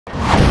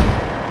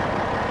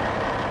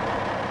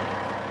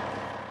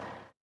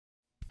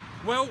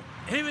Well,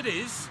 here it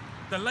is,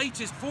 the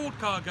latest Ford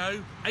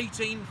Cargo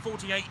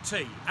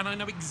 1848T, and I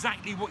know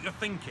exactly what you're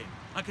thinking.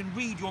 I can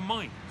read your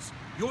minds.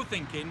 You're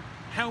thinking,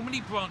 how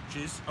many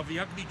branches of the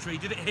ugly tree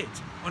did it hit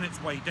on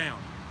its way down?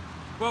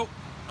 Well,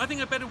 I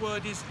think a better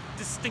word is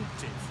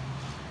distinctive.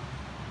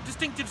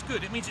 Distinctive's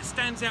good, it means it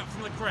stands out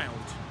from the crowd,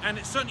 and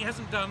it certainly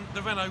hasn't done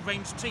the Renault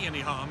Range T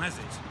any harm, has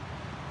it?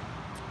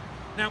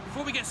 Now,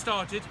 before we get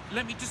started,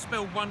 let me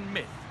dispel one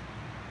myth.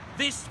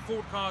 This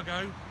Ford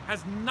Cargo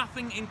has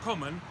nothing in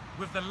common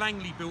with the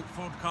Langley-built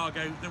Ford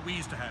Cargo that we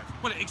used to have.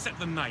 Well, except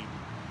the name.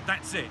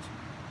 That's it.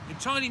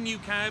 Entirely new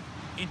cab,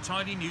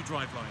 entirely new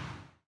driveline.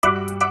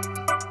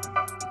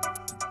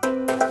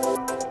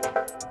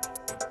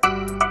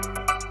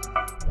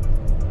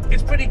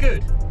 It's pretty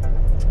good.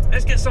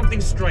 Let's get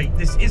something straight.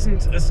 This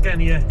isn't a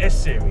Scania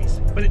S-Series,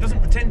 but it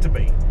doesn't pretend to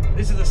be.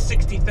 This is a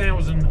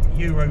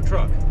 €60,000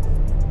 truck.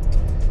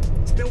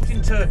 It's built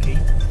in Turkey,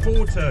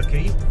 for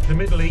Turkey, the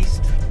Middle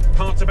East,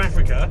 parts of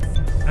Africa,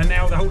 and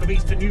now the whole of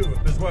Eastern Europe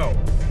as well.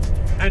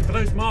 And for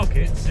those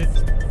markets,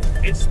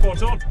 it's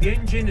spot on. The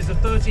engine is a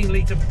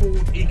 13-litre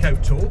Ford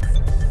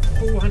EcoTorque,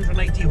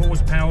 480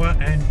 horsepower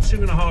and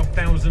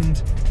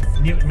 2,500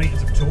 Newton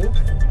meters of torque.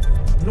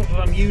 Not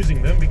that I'm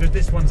using them because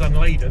this one's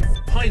unladen.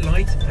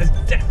 Highlight has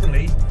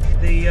definitely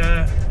the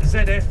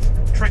ZF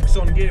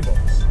Traxxon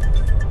gearbox.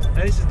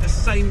 Now this is the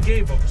same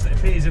gearbox that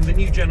appears in the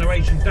new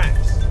generation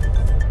DAFs.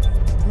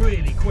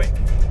 Really quick.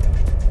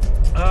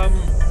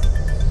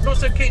 Not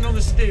so keen on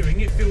the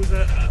steering, it feels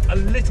a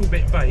little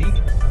bit vague,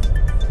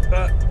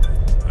 but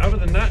other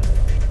than that,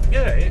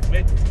 yeah,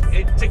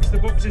 it ticks the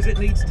boxes it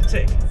needs to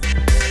tick.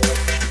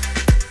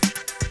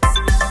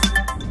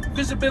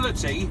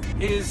 Visibility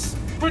is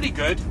pretty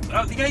good.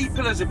 The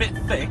A-pillar's a bit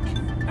thick,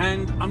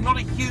 and I'm not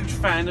a huge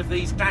fan of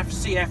these DAF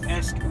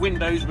CF-esque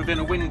windows within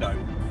a window.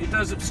 It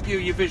does obscure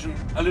your vision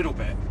a little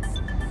bit.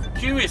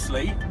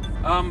 Curiously,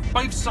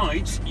 both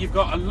sides you've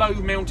got a low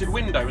mounted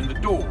window in the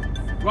door,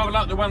 rather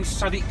like the one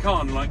Sadiq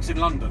Khan likes in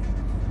London.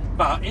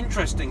 But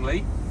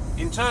interestingly,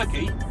 in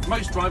Turkey,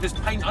 most drivers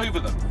paint over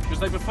them because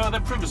they prefer their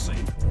privacy.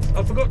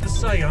 I forgot to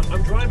say,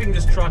 I'm driving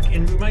this truck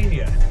in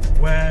Romania,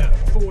 where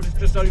Ford has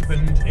just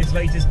opened its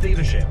latest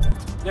dealership.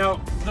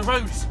 Now, the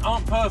roads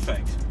aren't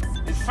perfect.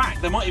 In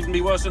fact, they might even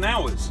be worse than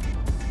ours.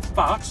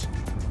 But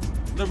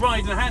the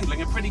ride and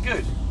handling are pretty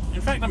good.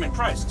 In fact, I'm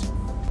impressed.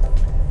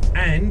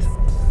 And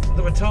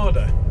the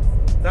retarder,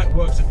 that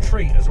works a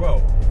treat as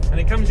well. And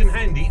it comes in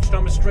handy each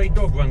time a stray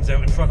dog runs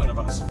out in front of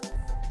us.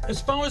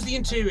 As far as the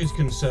interior is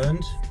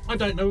concerned, I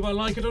don't know if I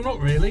like it or not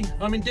really.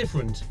 I'm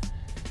indifferent.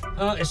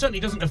 It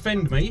certainly doesn't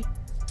offend me.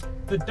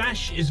 The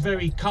dash is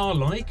very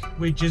car-like,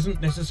 which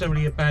isn't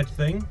necessarily a bad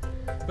thing.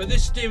 But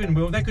this steering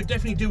wheel, they could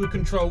definitely do with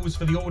controls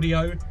for the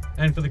audio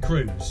and for the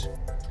cruise.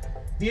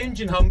 The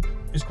engine hump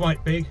is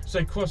quite big,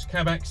 so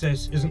cross-cab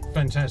access isn't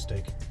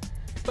fantastic.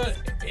 But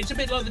it's a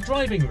bit like the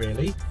driving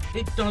really.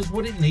 It does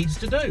what it needs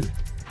to do.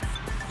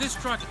 This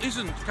truck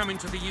isn't coming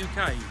to the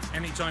UK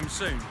anytime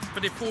soon,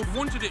 but if Ford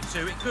wanted it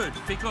to, it could,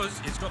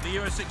 because it's got the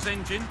Euro 6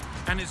 engine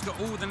and it's got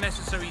all the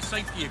necessary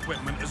safety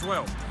equipment as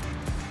well.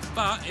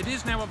 But it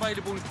is now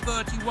available in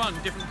 31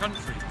 different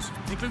countries,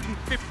 including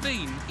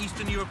 15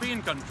 Eastern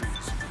European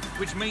countries,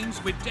 which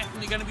means we're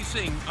definitely going to be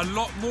seeing a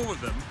lot more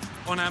of them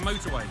on our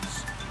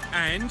motorways.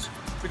 And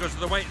because of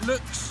the way it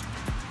looks,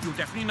 you'll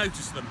definitely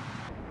notice them.